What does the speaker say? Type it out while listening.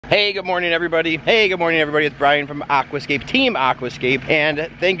Hey, good morning everybody. Hey, good morning everybody. It's Brian from Aquascape, Team Aquascape, and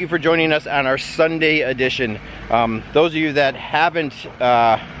thank you for joining us on our Sunday edition. Those of you that haven't,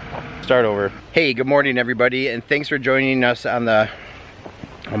 start over. Hey, good morning everybody, and thanks for joining us on the,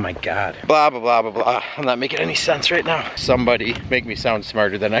 oh my God, blah, blah, blah, blah, blah. I'm not making any sense right now. Somebody make me sound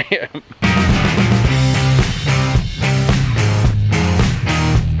smarter than I am.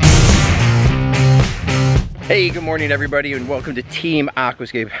 Hey, good morning everybody, and welcome to Team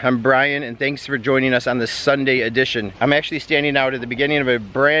Aquascape. I'm Brian, and thanks for joining us on this Sunday edition. I'm actually standing out at the beginning of a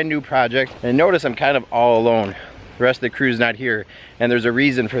brand new project, and notice I'm kind of all alone. The rest of the crew's not here, and there's a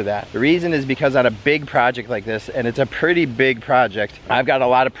reason for that. The reason is because on a big project like this, and it's a pretty big project, I've got a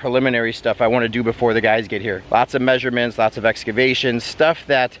lot of preliminary stuff I want to do before the guys get here. Lots of measurements, lots of excavations, stuff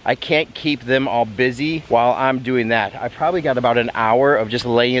that I can't keep them all busy while I'm doing that. I probably got about an hour of just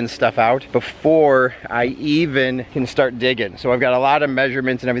laying stuff out before I even can start digging. So I've got a lot of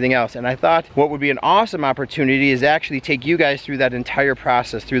measurements and everything else, and I thought what would be an awesome opportunity is actually take you guys through that entire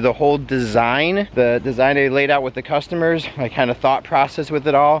process, through the whole design, the design I laid out with the customers, my kind of thought process with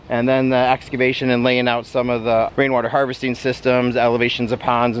it all, and then the excavation and laying out some of the rainwater harvesting systems, elevations of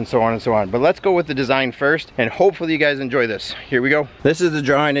ponds, and so on and so on. But let's go with the design first, and hopefully you guys enjoy this. Here we go. This is the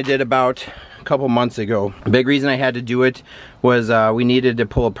drawing I did about a couple months ago. The big reason I had to do it was we needed to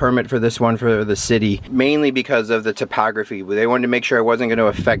pull a permit for this one for the city, mainly because of the topography. They wanted to make sure I wasn't going to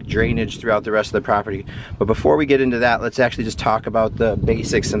affect drainage throughout the rest of the property. But before we get into that, let's actually just talk about the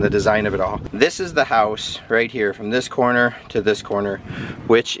basics and the design of it all. This is the house right here, from this corner to this corner,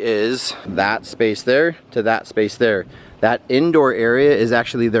 which is that space there to that space there. That indoor area is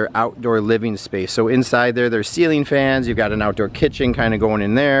actually their outdoor living space. So inside there, there's ceiling fans, you've got an outdoor kitchen kind of going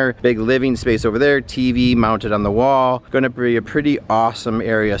in there, big living space over there, TV mounted on the wall. Gonna be a pretty awesome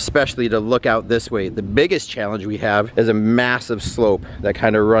area, especially to look out this way. The biggest challenge we have is a massive slope that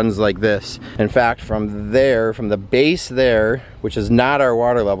kind of runs like this. In fact, from there, from the base there, which is not our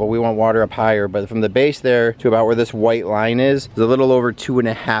water level, we want water up higher, but from the base there to about where this white line is a little over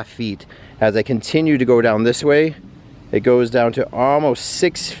 2.5 feet. As I continue to go down this way, it goes down to almost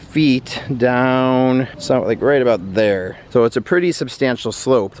 6 feet down, so like right about there. So it's a pretty substantial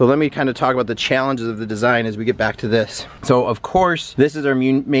slope. So let me kind of talk about the challenges of the design as we get back to this. So of course, this is our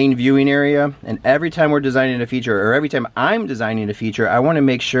main viewing area, and every time we're designing a feature, or every time I'm designing a feature, I want to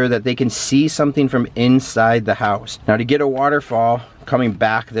make sure that they can see something from inside the house. Now to get a waterfall coming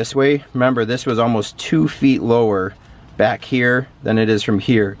back this way, remember this was almost 2 feet lower back here than it is from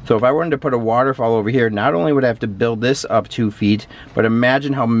here. So if I wanted to put a waterfall over here, not only would I have to build this up 2 feet, but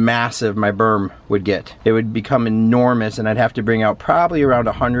imagine how massive my berm would get. It would become enormous, and I'd have to bring out probably around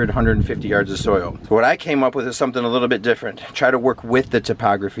 100-150 yards of soil. So what I came up with is something a little bit different. Try to work with the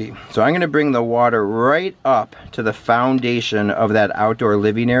topography. So I'm going to bring the water right up to the foundation of that outdoor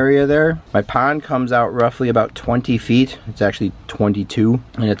living area there. My pond comes out roughly about 20 feet. It's actually 22,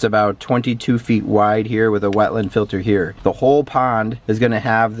 and it's about 22 feet wide here with a wetland filter here. The whole pond is going to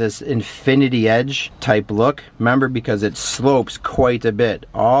have this infinity edge type look. Remember, because it slopes quite a bit.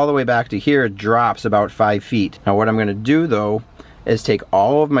 All the way back to here, it drops about 5 feet. Now what I'm going to do though is take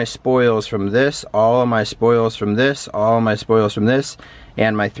all of my spoils from this, all of my spoils from this, all of my spoils from this,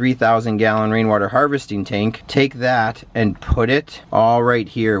 and my 3,000 gallon rainwater harvesting tank, take that and put it all right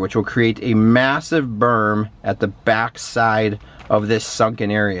here, which will create a massive berm at the back side of this sunken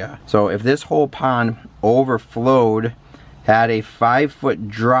area. So if this whole pond overflowed, had a 5-foot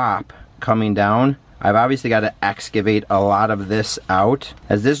drop coming down, I've obviously got to excavate a lot of this out.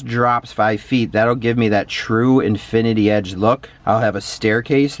 As this drops 5 feet, that'll give me that true infinity edge look. I'll have a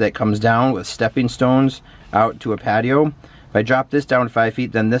staircase that comes down with stepping stones out to a patio. If I drop this down 5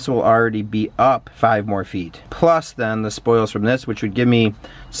 feet, then this will already be up 5 more feet. Plus then the spoils from this, which would give me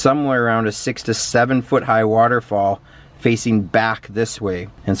somewhere around a 6 to 7 foot high waterfall facing back this way.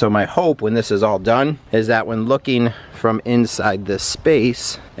 And so my hope when this is all done is that when looking from inside this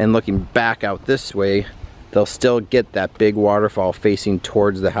space and looking back out this way, they'll still get that big waterfall facing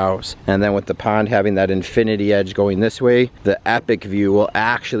towards the house. And then with the pond having that infinity edge going this way, the epic view will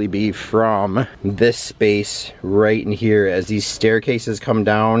actually be from this space right in here. As these staircases come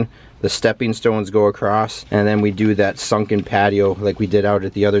down, the stepping stones go across, and then we do that sunken patio like we did out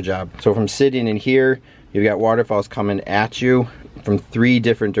at the other job. So from sitting in here, you've got waterfalls coming at you from 3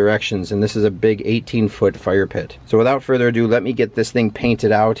 different directions, and this is a big 18-foot fire pit. So without further ado, let me get this thing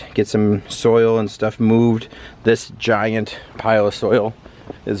painted out, get some soil and stuff moved, this giant pile of soil,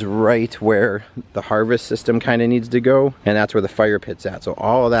 is right where the harvest system kind of needs to go, and that's where the fire pit's at. So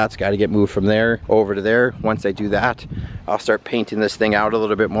all of that's got to get moved from there over to there. Once I do that, I'll start painting this thing out a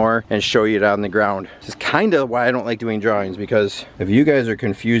little bit more and show you it on the ground. This is kind of why I don't like doing drawings, because if you guys are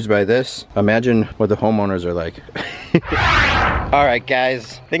confused by this, imagine what the homeowners are like. All right,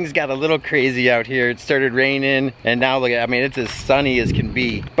 guys, things got a little crazy out here. It started raining, and now look at, I mean, it's as sunny as can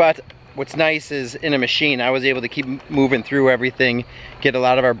be. But what's nice is in a machine, I was able to keep moving through everything, get a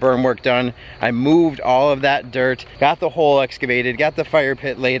lot of our berm work done. I moved all of that dirt, got the hole excavated, got the fire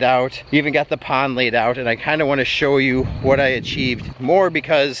pit laid out, even got the pond laid out, and I kind of want to show you what I achieved. More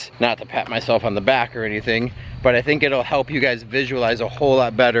because, not to pat myself on the back or anything, but I think it'll help you guys visualize a whole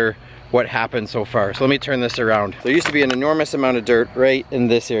lot better what happened so far. So let me turn this around. There used to be an enormous amount of dirt right in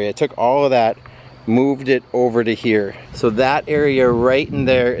this area. I took all of that, moved it over to here. So that area right in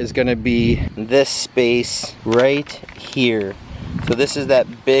there is gonna be this space right here. So this is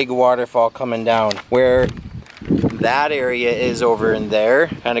that big waterfall coming down. Where that area is over in there,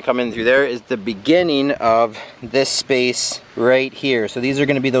 kind of coming through there, is the beginning of this space right here. So these are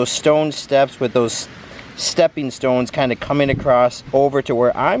gonna be those stone steps with those stepping stones kind of coming across over to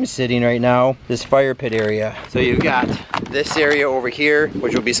where I'm sitting right now, this fire pit area. So you've got this area over here,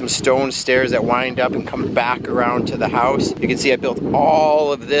 which will be some stone stairs that wind up and come back around to the house. You can see I built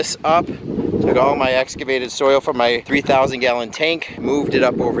all of this up, took all my excavated soil from my 3,000 gallon tank, moved it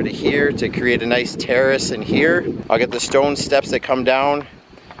up over to here to create a nice terrace in here. I'll get the stone steps that come down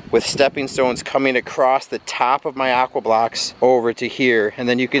with stepping stones coming across the top of my aqua blocks over to here. And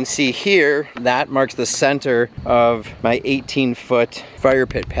then you can see here, that marks the center of my 18-foot fire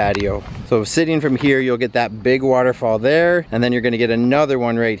pit patio. So sitting from here, you'll get that big waterfall there, and then you're gonna get another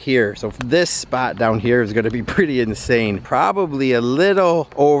one right here. So this spot down here is gonna be pretty insane. Probably a little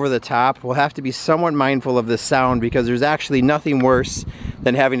over the top. We'll have to be somewhat mindful of the sound, because there's actually nothing worse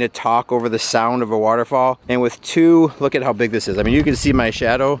than having to talk over the sound of a waterfall. And with two, look at how big this is. I mean, you can see my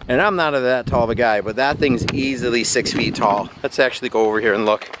shadow, and I'm not that tall of a guy, but that thing's easily 6 feet tall. Let's actually go over here and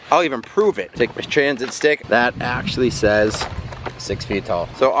look. I'll even prove it. Take my transit stick. That actually says 6 feet tall.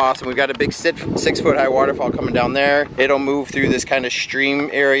 So awesome. We've got a big 6-foot high waterfall coming down there. It'll move through this kind of stream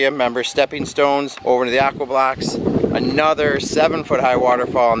area. Remember, stepping stones over to the aqua blocks. Another 7-foot high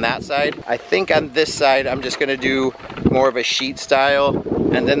waterfall on that side. I think on this side, I'm just gonna do more of a sheet style.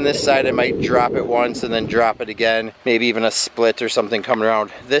 And then this side, I might drop it once and then drop it again. Maybe even a split or something coming around.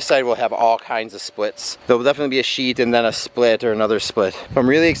 This side will have all kinds of splits. There'll definitely be a sheet and then a split or another split. I'm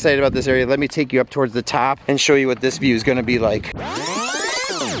really excited about this area. Let me take you up towards the top and show you what this view is gonna be like.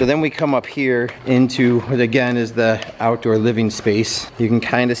 So then we come up here into what again is the outdoor living space. You can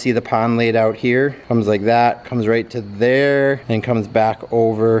kind of see the pond laid out here. Comes like that, comes right to there, and comes back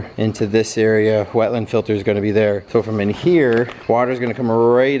over into this area. Wetland filter is going to be there. So from in here, water is going to come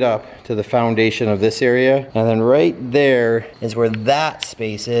right up to the foundation of this area. And then right there is where that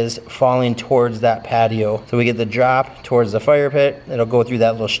space is, falling towards that patio. So we get the drop towards the fire pit. It'll go through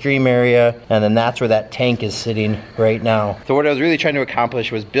that little stream area, and then that's where that tank is sitting right now. So what I was really trying to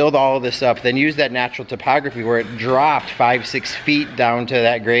accomplish was build all of this up, then use that natural topography where it dropped 5-6 feet down to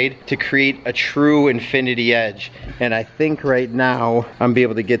that grade to create a true infinity edge. And I think right now I'm be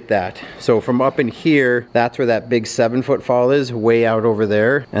able to get that. So from up in here, that's where that big 7-foot fall is, way out over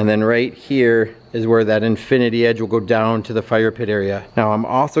there. And then right here is where that infinity edge will go down to the fire pit area. Now I'm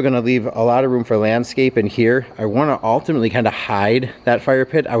also gonna leave a lot of room for landscape in here. I wanna ultimately kind of hide that fire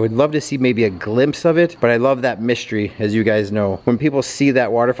pit. I would love to see maybe a glimpse of it, but I love that mystery, as you guys know. When people see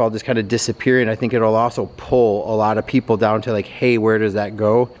that waterfall just kind of disappearing, I think it'll also pull a lot of people down to like, hey, where does that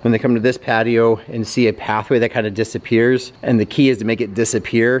go? When they come to this patio and see a pathway that kind of disappears, and the key is to make it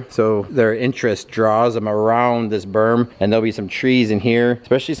disappear, so their interest draws them around this berm, and there'll be some trees in here,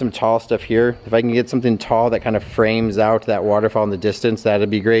 especially some tall stuff here. If I can get something tall that kind of frames out that waterfall in the distance,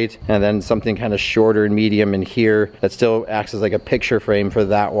 that'd be great. And then something kind of shorter and medium in here that still acts as like a picture frame for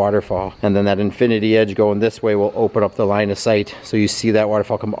that waterfall. And then that infinity edge going this way will open up the line of sight, so you see that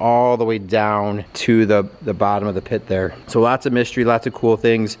waterfall come all the way down to the bottom of the pit there. So lots of mystery, lots of cool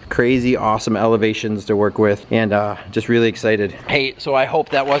things, crazy awesome elevations to work with, and just really excited. Hey, so I hope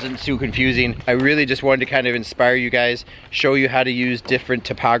that wasn't too confusing. I really just wanted to kind of inspire you guys, show you how to use different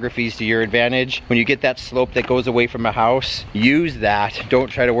topographies to your advantage. When you get that slope that goes away from a house, use that. Don't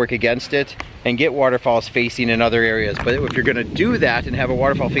try to work against it, and get waterfalls facing in other areas. But if you're gonna do that and have a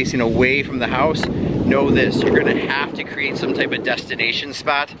waterfall facing away from the house, know this, you're gonna have to create some type of destination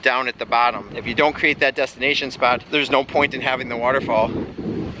spot down at the bottom. If you don't create that destination spot, there's no point in having the waterfall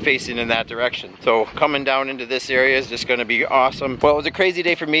facing in that direction. So coming down into this area is just gonna be awesome. Well, it was a crazy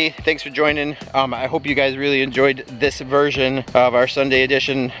day for me. Thanks for joining. I hope you guys really enjoyed this version of our Sunday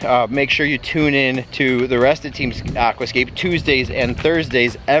edition. Make sure you tune in to the rest of Team Aquascape Tuesdays and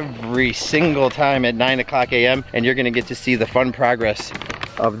Thursdays every single time at 9 o'clock a.m. and you're gonna get to see the fun progress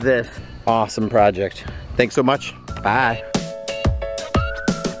of this awesome project. Thanks so much. Bye.